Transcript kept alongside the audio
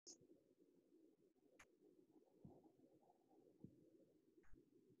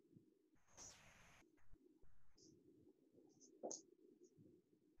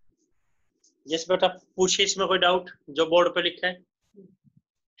जिस बेटा पूछिए, इसमें कोई डाउट जो बोर्ड पे लिखा है?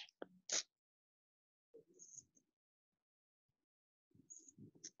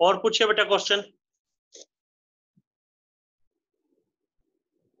 और पूछिए बेटा क्वेश्चन।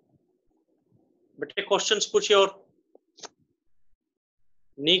 बेटे क्वेश्चंस पूछिए, और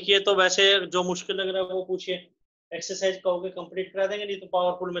नहीं किए तो वैसे जो मुश्किल लग रहा है वो पूछिए। एक्सरसाइज कहोगे कंप्लीट करा देंगे, नहीं तो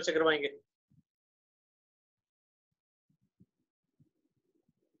पावरफुल में से करवाएंगे।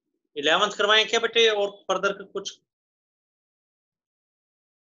 11th करवाएं क्या बेटे, और फर्दर कुछ?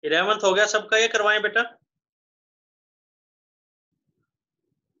 11th हो गया सबका, ये करवाएं बेटा।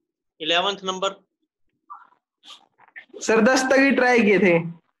 11th number. सर 10 तक ही ट्राई किए थे।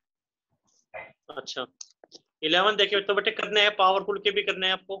 अच्छा 11 देखिए तो बेटे करने हैं, पावरफुल के भी करने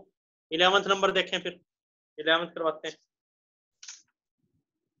हैं आपको। 11th नंबर देखें, फिर 11th करवाते हैं।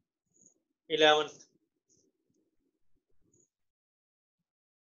 11th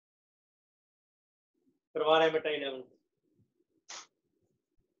करवा रहे हैं बेटा। 11th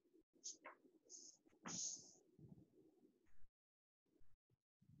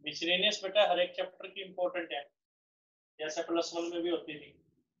मिसलेनियस बेटा हर एक चैप्टर की इंपॉर्टेंट है, जैसे +1 में भी होती थी।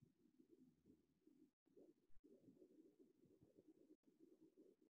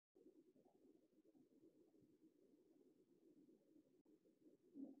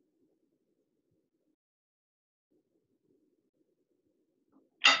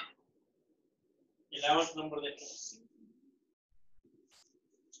 इलेवेंथ नंबर देखो,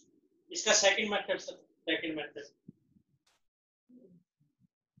 इसका second method sir, second method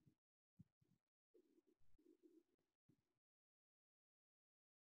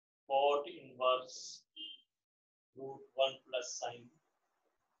cot inverse √1 plus sign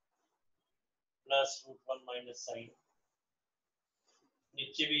plus √1 minus sign.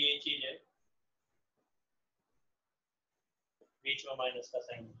 नीचे भी ये चीज है, बीच में माइनस का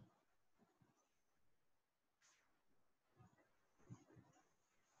साइन।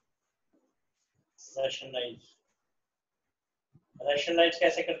 रैशनलाइज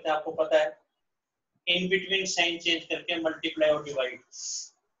कैसे करते हैं आपको पता है? इन बिटवीन साइन चेंज करके मल्टीप्लाई और डिवाइड।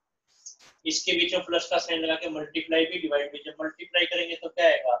 इसके बीच में प्लस का साइन लगा के मल्टीप्लाई भी डिवाइड भी। जब मल्टीप्लाई करेंगे तो क्या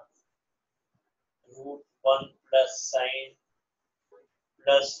आएगा? √1 plus sign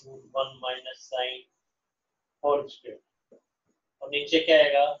plus √1 minus sign whole square. और नीचे क्या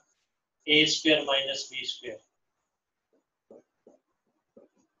आएगा? a square minus b square.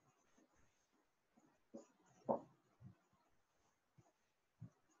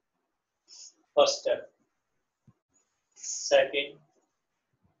 First step. Second,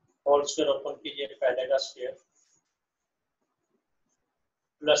 whole square open कीजिए, पहले का स्क्वायर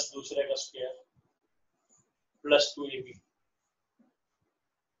प्लस दूसरे का स्क्वायर प्लस 2ab।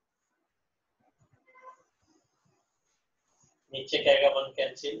 नीचे क्या आएगा? 1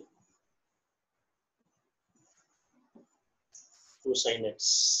 कैंसिल, 2 sin x।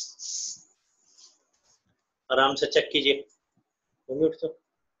 आराम से चेक कीजिए। मम्मी उठ जाओ।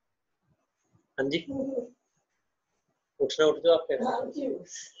 हाँ जी उठना, उठ जाओ आप।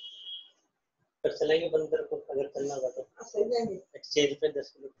 फिर चलेंगे बंदर को, अगर चलना होगा तो एक्सचेंज पे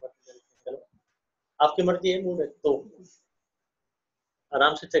 10 मिनट बाद चलो, आपकी मर्जी है। मूड है तो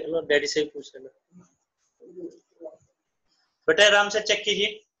आराम से चेक लो, डैडी से भी पूछ लेना। बेटा आराम से चेक कीजिए।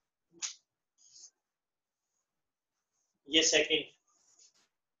 ये सेकंड,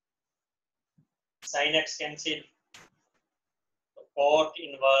 sin x कैंसिल, तो cot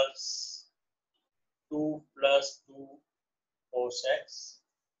inverse 2 plus 2 cos x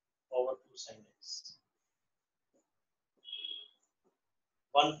over 2 sin x।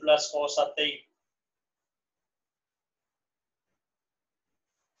 1 plus cos आते ही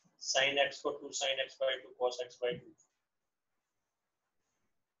sin x को 2 sin x by 2 cos x by 2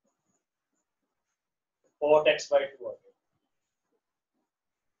 cot x by 2 आ गया।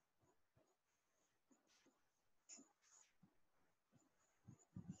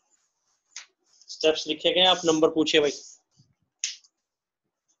 स्टेप्स लिखे गए, आप नंबर पूछिए भाई।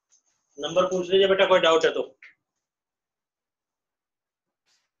 नंबर पूछ लीजिए बेटा, कोई डाउट है तो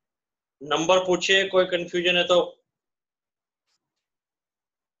नंबर पूछिए, कोई कंफ्यूजन है तो।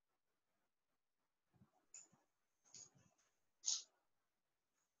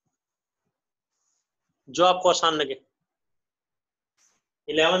 जो आपको आसान लगे।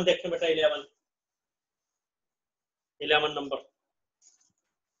 11 देखें बेटा, 11 number.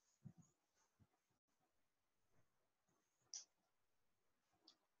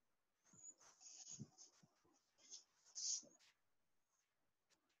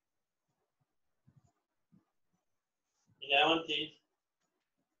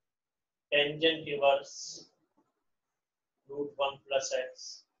 Tangent inverse √1 plus x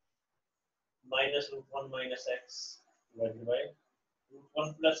minus root 1 minus x divided by root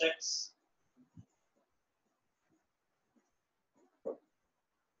 1 plus x.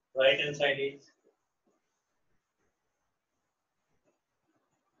 Right hand side is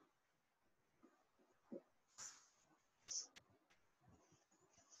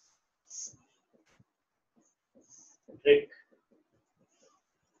trick.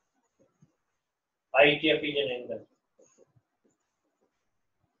 ITF is an angle.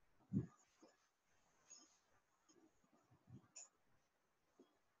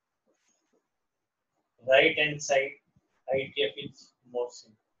 Right hand side ITF is more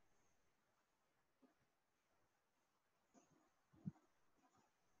simple.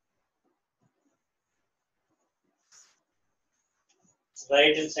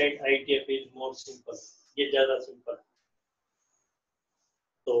 Right hand side ITF is more simple. ये ज़्यादा simple.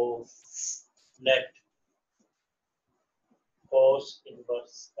 तो let cos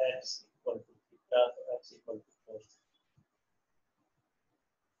inverse x equal to theta, x equal to 4.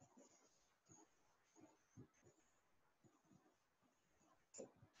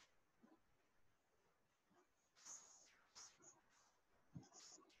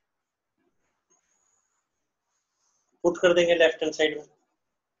 Put कर देंगे left hand side में.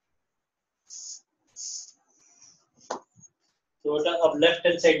 तो बेटा अब left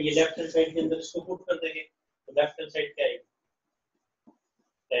hand side, ये लेफ्ट हैंड साइड के अंदर इसको पुट कर देंगे. तो लेफ्ट हैंड साइड क्या आएगी?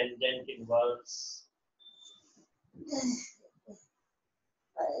 Tangent inverse.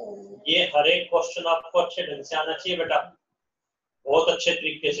 ये हर एक क्वेश्चन आपको अच्छे ढंग से आना चाहिए बेटा, बहुत अच्छे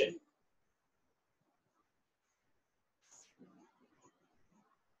तरीके से.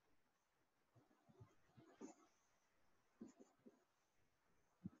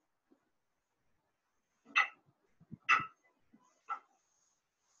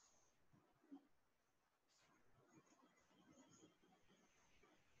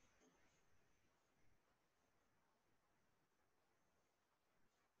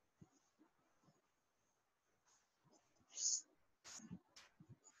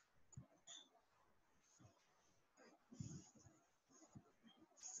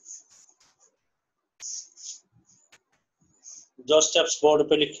 जो स्टेप्स बोर्ड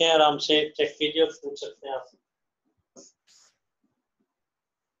पे लिखे हैं आराम से चेक कीजिए और पूछ सकते हैं आप.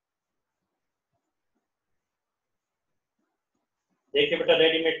 देखिए बेटा,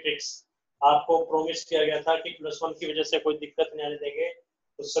 रेडीमेड ट्रिक्स आपको प्रॉमिस किया गया था कि +1 की वजह से कोई दिक्कत नहीं आने देंगे,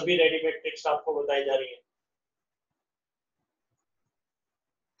 तो सभी रेडीमेड ट्रिक्स आपको बताई जा रही है.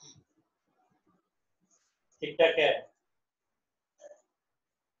 थीटा क्या है?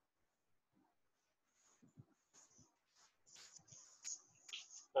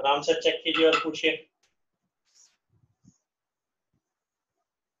 आराम से चेक कीजिए और पूछिए.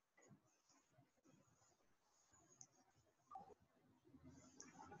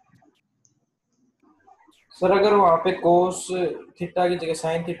 सर अगर वहाँ पे कोस थीटा की जगह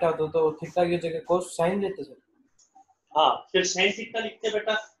साइन थीटा होता तो थीटा की जगह कोस साइन लेते सर. हाँ, फिर साइन थीटा लिखते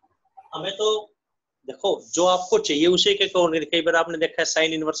बेटा. हमें तो देखो जो आपको चाहिए उसे के कौन. कई बार आपने देखा है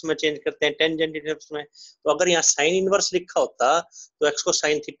साइन इनवर्स में चेंज करते हैं, टेंजेंट इनवर्स में. तो अगर यहाँ साइन इनवर्स लिखा होता तो एक्स को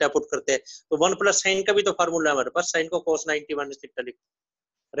साइन थीटा पुट करते हैं. तो 1 प्लस साइन का भी तो फार्मूला है हमारे पास. साइन को कोस 90 माइनस थीटा लिख.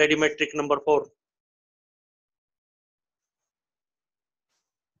 Readymade trick number 4.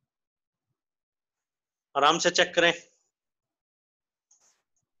 आराम से चेक करें.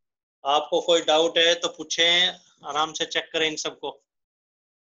 आपको कोई डाउट है तो पूछें, आराम से चेक करें इन सबको.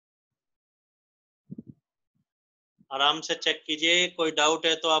 आराम से चेक कीजिए, कोई डाउट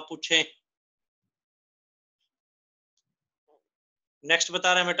है तो आप पूछें. नेक्स्ट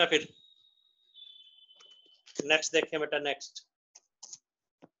बता रहे हैं बेटा. फिर नेक्स्ट देखें बेटा. Next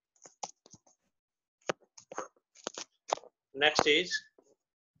is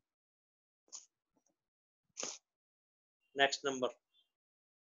next number.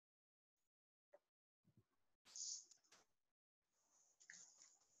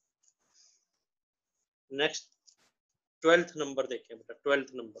 Next 12th number देखें बेटा.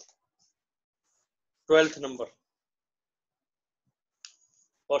 12th number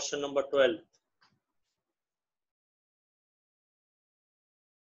question number 12.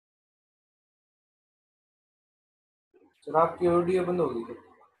 Sir आपकी ऑडियो बंद हो गई सर.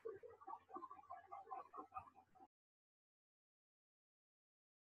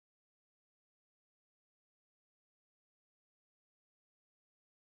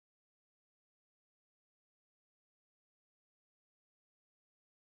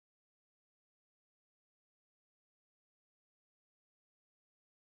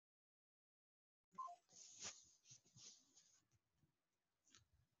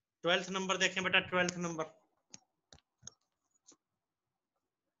 ट्वेल्थ नंबर देखें बेटा. 12th नंबर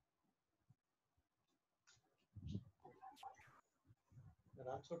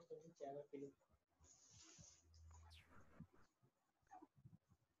आराम छोड़ दो चाय में P low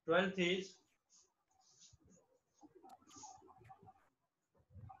 12th is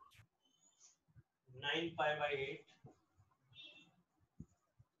 9 pi by 8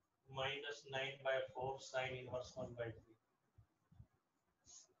 minus 9 by 4 sin inverse 1 by 3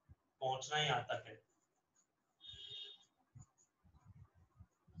 पहुंचना ही आता है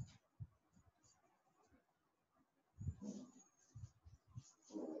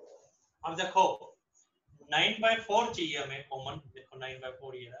अब देखो 9/4 चाहिए हमें कॉमन देखो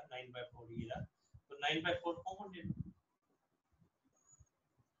 9/4 ये रहा 9/4 ये रहा तो 9/4 कॉमन ले लो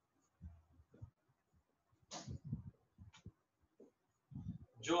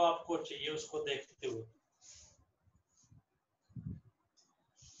जो आपको चाहिए उसको देखते हुए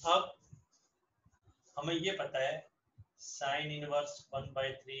अब हमें ये पता है sine inverse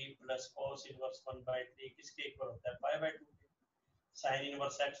 1/3 plus cos inverse 1/3 किसके इक्वल होता है पाई/2 sine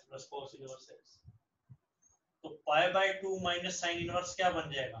inverse x plus cos inverse x तो पाई/2 माइनस साइन इनवर्स क्या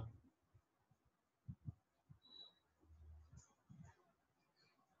बन जाएगा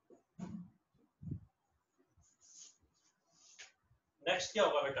नेक्स्ट क्या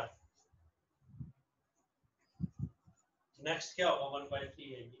होगा बेटा नेक्स्ट क्या होगा 1/3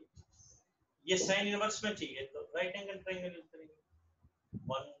 है ये साइन इनवर्स में चाहिए तो राइट एंगल ट्रायंगल यूज करेंगे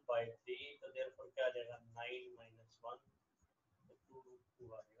 1/3 तो देयरफॉर क्या आ जाएगा 9 - 1 तो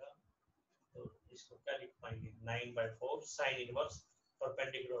 2√2 आएगा तो इसको क्या लिख पाएंगे 9/4 साइन इनवर्स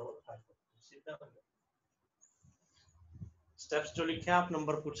परपेंडिकुलर और हाइपोटेन्यूज सीधा बन गया स्टेप्स जो लिखे आप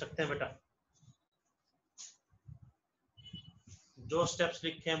नंबर पूछ सकते हैं बेटा जो स्टेप्स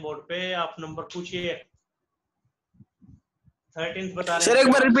लिखे हैं बोर्ड पे आप नंबर पूछिए 13th बता रहे सर एक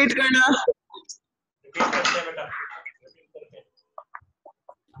बार रिपीट करना रिपीट करते हैं बेटा रिपीट करके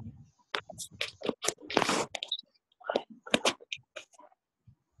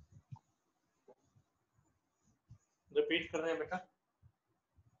रिपीट कर रहे हैं बेटा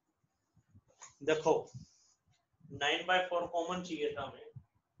देखो 9/4 कॉमन चाहिए था हमें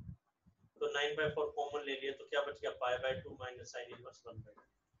तो 9/4 कॉमन ले लिए तो क्या बच गया पाई/2 minus sine inverse 1/2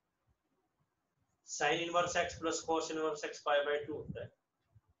 sine inverse x plus cos inverse x पाई/2 होता है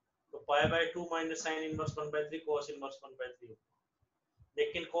तो पाई/2 minus sine inverse 1/3 cos inverse 1/3 होता है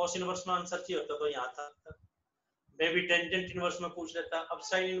लेकिन cos इनवर्स में आंसर चाहिए होता तो यहाँ था मैं भी टेंजेंट इनवर्स में पूछ लेता अब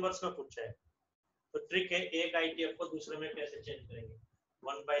साइन इनवर्स में पूछा है तो ट्रिक है एक ITF को दूसरे में कैसे चेंज करेंगे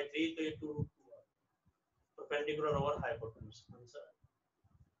 1/3 तो ये 2√2 perpendicular over hypotenuse answer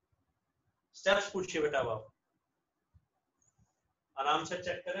steps पूछिए बेटा आप आराम से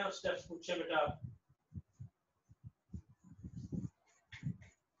चेक करें और स्टेप्स पूछिए बेटा आप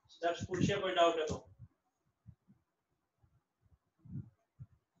स्टेप्स पूछिए कोई डाउट है तो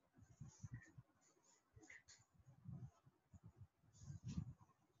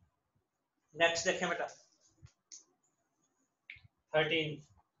नेक्स्ट देखें बेटा 13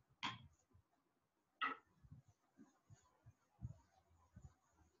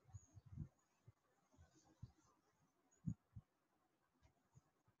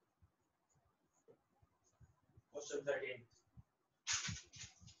 क्वेश्चन 13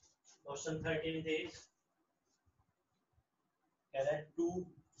 क्वेश्चन 13 इज कह रहा है 2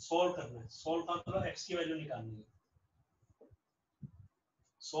 सोल्व करना है सोल्व का मतलब x की वैल्यू निकालनी है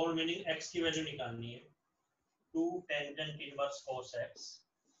सोल्व मीनिंग x की वैल्यू निकालनी है 2 टेंजेंट इनवर्स cos x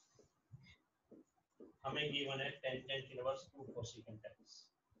हमें गिवन है टेंजेंट इनवर्स 2 कोसेकेंट x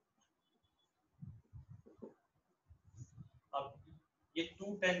अब ये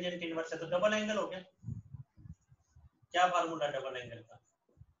 2 टेंजेंट इनवर्स है तो डबल एंगल हो गया क्या फार्मूला डबल एंगल का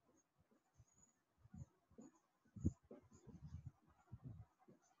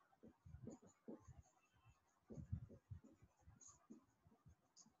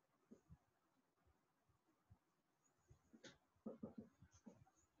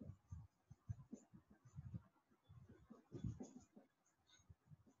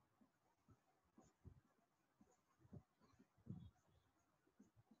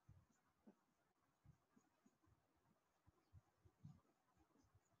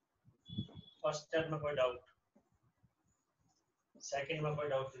फर्स्ट स्टेप में कोई डाउट सेकंड में कोई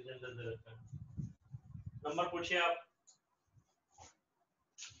डाउट जल्दी रहता है नंबर पूछिए आप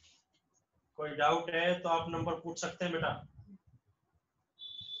कोई डाउट है तो आप नंबर पूछ सकते हैं बेटा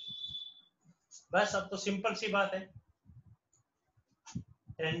बस अब तो सिंपल सी बात है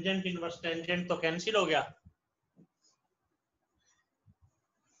टेंजेंट इनवर्स टेंजेंट तो कैंसिल हो गया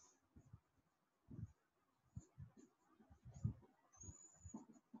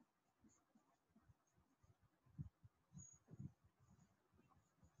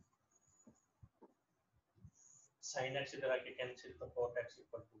sin x इधर आके कैंसिल तो cot x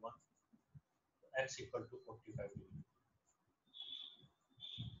x equal to 45 degree.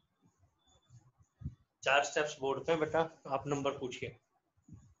 4 steps board पे बेटा, आप नंबर पूछिए।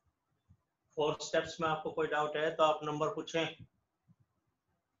 4 स्टेप्स में आपको कोई डाउट है तो आप नंबर पूछें।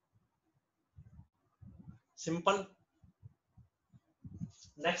 सिंपल।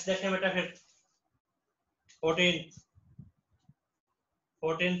 नेक्स्ट देखें बेटा फिर 14th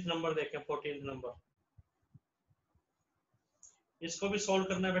नंबर देखें। 14th नंबर, इसको भी सॉल्व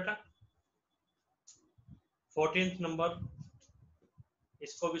करना है बेटा। 14th नंबर,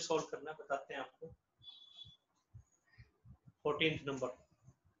 इसको भी सॉल्व करना है, बताते हैं आपको। 14th नंबर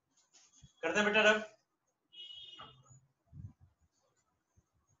करते हैं बेटा। रब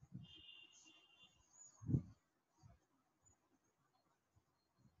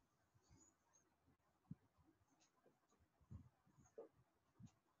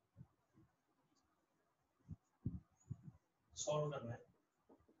सॉल्व करना है।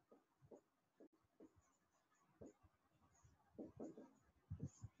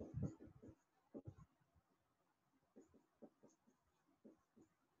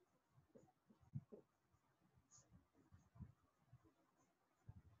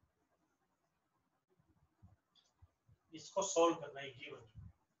 इसको सॉल्व करना है जीवन।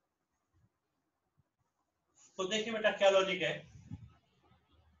 तो देखिए बेटा क्या लॉजिक है।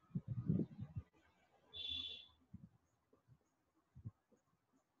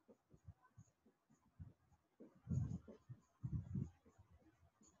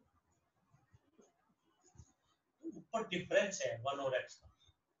 ऊपर डिफरेंस है 1 और x का,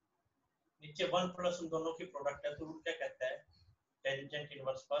 नीचे 1 प्लस उन दोनों की प्रोडक्ट है, तो रूल क्या कहता है? Tangent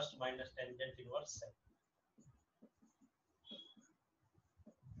inverse first minus tangent inverse second.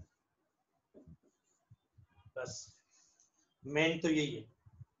 बस मेन तो यही है,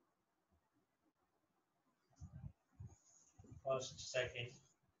 फर्स्ट सेकंड।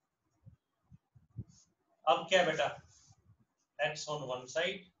 अब क्या बेटा, x on one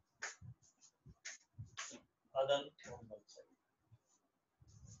side, other on one side।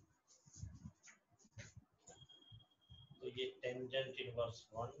 तो ये tangent inverse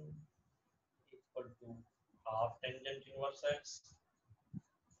 1 equal to half tangent inverse x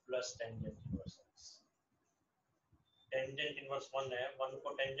plus tangent inverse x। Tangent inverse 1 है, 1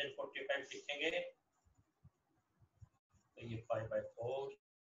 को टेंजेंट 45 लिखेंगे तो ये 5/4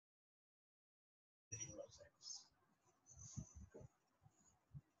 inverse x।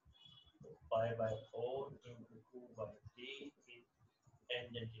 5/4 into 2/3 is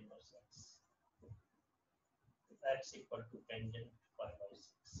tangent inverse x. X equal to tangent 5/6.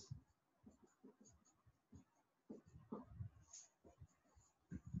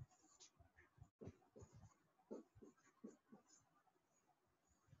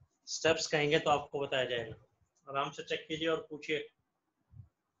 Steps कहेंगे तो आपको बताया जाएगा, आराम से चेक कीजिए और पूछिए।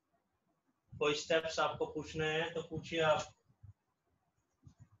 कोई स्टेप्स आपको पूछने हैं तो पूछिए आप।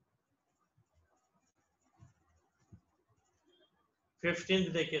 फिफ्टींथ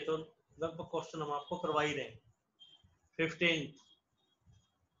देखिए, तो लगभग क्वेश्चन हम आपको करवा ही रहे हैं। 15th,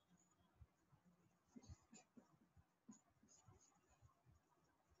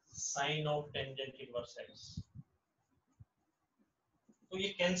 sign of tangent inverse x। तो ये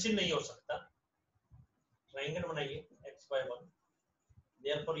कैंसिल नहीं हो सकता, ट्रायंगल बनाइए x/1,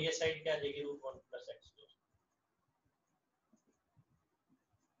 देयरफॉर ये साइड क्या आ जाएगी, √1 + x²।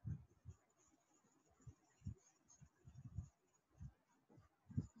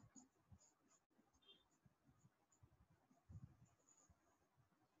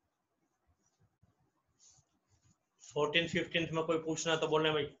 फोर्टीन 15th में कोई पूछना तो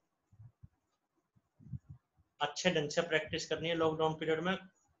बोलने भाई, अच्छे ढंग से प्रैक्टिस करनी है लॉकडाउन पीरियड में।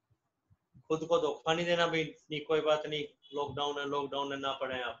 खुद को धोखा नहीं देना भाई, नहीं कोई बात नहीं, लॉकडाउन है ना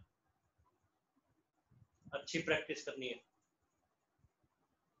पढ़े आप। अच्छी प्रैक्टिस करनी है।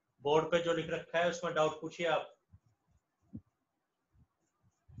 बोर्ड पे जो लिख रखा है उसमें डाउट पूछिए आप।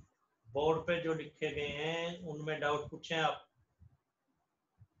 बोर्ड पे जो लिखे गए हैं उनमें डाउट पूछें आप।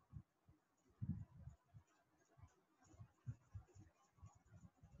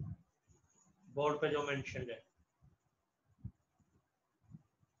 बोर्ड पे जो मेंशन है।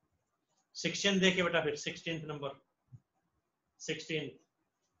 16 देखिए बेटा, फिर 16th नंबर। 16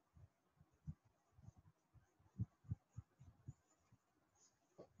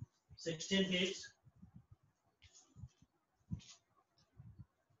 इज,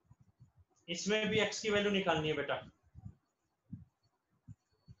 इसमें भी x की वैल्यू निकालनी है बेटा।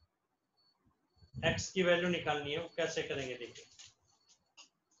 x की वैल्यू निकालनी है, वो कैसे करेंगे देखिए।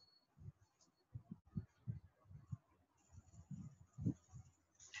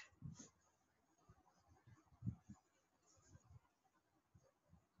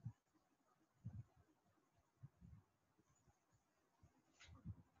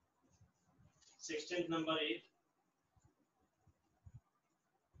 16th number is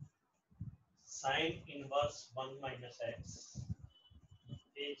sin inverse 1 minus x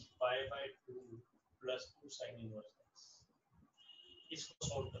is pi by 2 plus 2 sin inverse x. इसको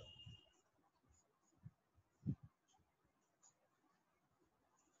सॉल्व कर।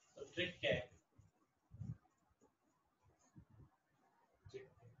 तो ट्रिक क्या है?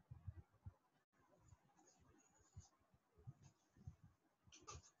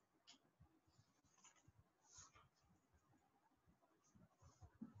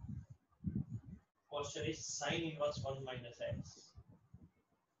 Question is sin inverse 1 minus x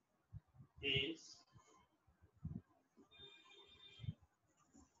is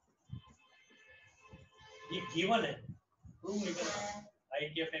ये गिवन है, प्रूव नहीं करना।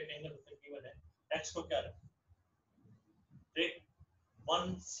 ITF एक एंगल पे गिवन है, x को क्या रखना? ट्रिक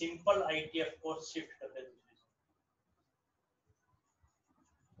वन सिंपल ITF को शिफ्ट कर दे दूसरी से।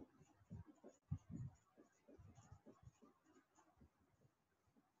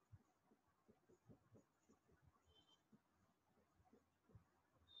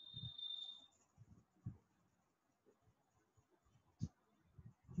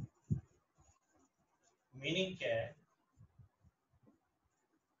 मीनिंग क्या है?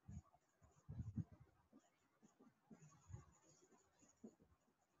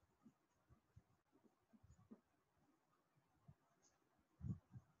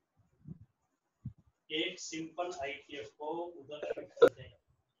 एक सिंपल ITF को उधर शिफ्ट कर दें।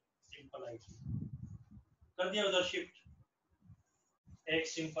 सिंपल ITF कर दिया उधर शिफ्ट, एक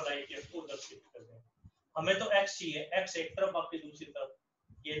सिंपल ITF को उधर शिफ्ट कर दें। हमें तो x चाहिए, x एक तरफ बाकी दूसरी तरफ,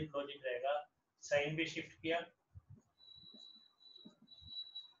 ये लॉजिक रहेगा। साइन भी शिफ्ट किया,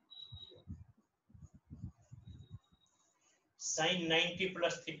 sign 90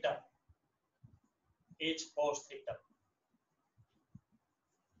 plus theta is cos theta.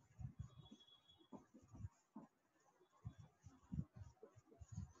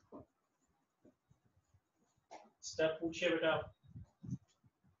 Step पूछिए बेटा,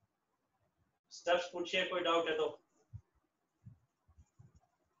 स्टेप्स पूछिए, कोई डाउट है तो।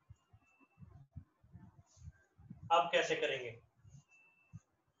 अब कैसे करेंगे?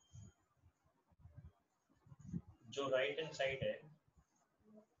 जो राइट हैंड साइड है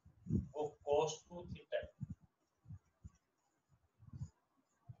वो cos 2 थीटा है।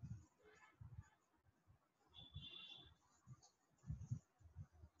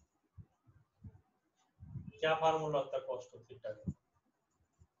 क्या फार्मूला होता है cos 2 थीटा का?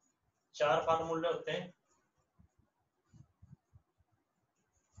 4 फार्मूले होते हैं।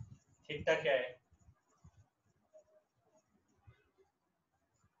 थीटा क्या है?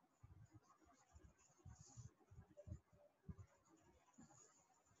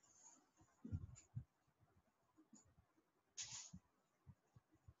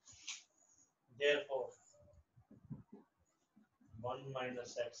 Therefore 1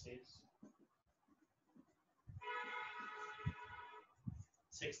 minus x is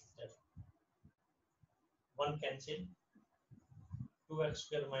 6 step. 1 cancel, 2x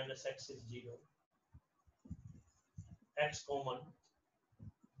square minus x is 0, x common,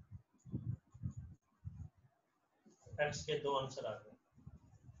 x के दो आंसर आ गए।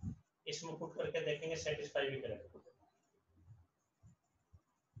 इसमें पुट करके देखेंगे सेटिस्फाई भी करेगा।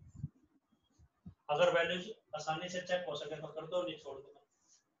 अगर वैल्यूज आसानी से चेक हो सके तो कर दो, नहीं छोड़ दो।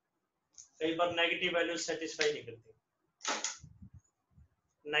 कई बार नेगेटिव वैल्यूज सेटिस्फाई नहीं करती।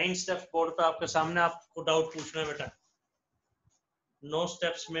 9 स्टेप्स बोर्ड पे आपके सामने, आपको डाउट पूछना है बेटा। 9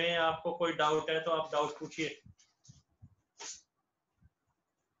 स्टेप्स में आपको कोई डाउट है तो आप डाउट पूछिए।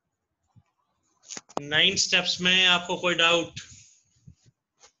 9 स्टेप्स में आपको कोई डाउट,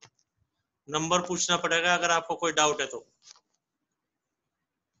 नंबर पूछना पड़ेगा अगर आपको कोई डाउट है तो।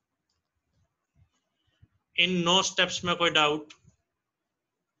 इन 9 स्टेप्स में कोई डाउट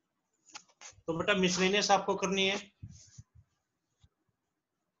तो बेटा मिसलेनियस आपको करनी है।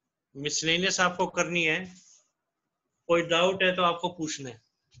 मिसलेनियस आपको करनी है, कोई डाउट है तो आपको पूछना है।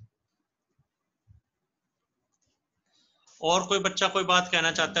 और कोई बच्चा कोई बात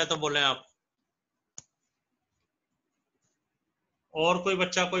कहना चाहता है तो बोले आप। और कोई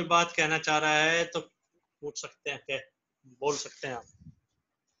बच्चा कोई बात कहना चाह रहा है तो पूछ सकते हैं, क्या बोल सकते हैं आप।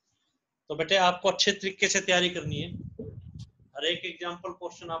 तो बेटे आपको अच्छे तरीके से तैयारी करनी है। हर एक एग्जाम्पल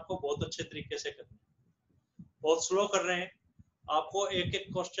क्वेश्चन आपको बहुत अच्छे तरीके से करना है। बहुत स्लो कर रहे हैं, आपको एक एक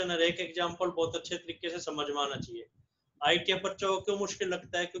क्वेश्चन और एक एग्जाम्पल बहुत अच्छे तरीके से समझ में आना चाहिए। ITF बच्चों को क्यों मुश्किल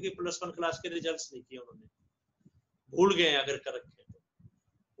लगता है? क्योंकि +1 क्लास के रिजल्ट्स नहीं किए उन्होंने, भूल गए अगर कर रखे तो।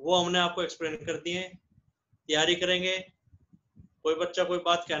 वो हमने आपको एक्सप्लेन कर दिए। तैयारी करेंगे, कोई बच्चा कोई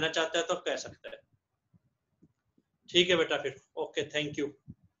बात कहना चाहता है तो कह सकता है। ठीक है बेटा, फिर okay, thank you.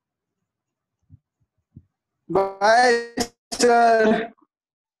 Bye sir.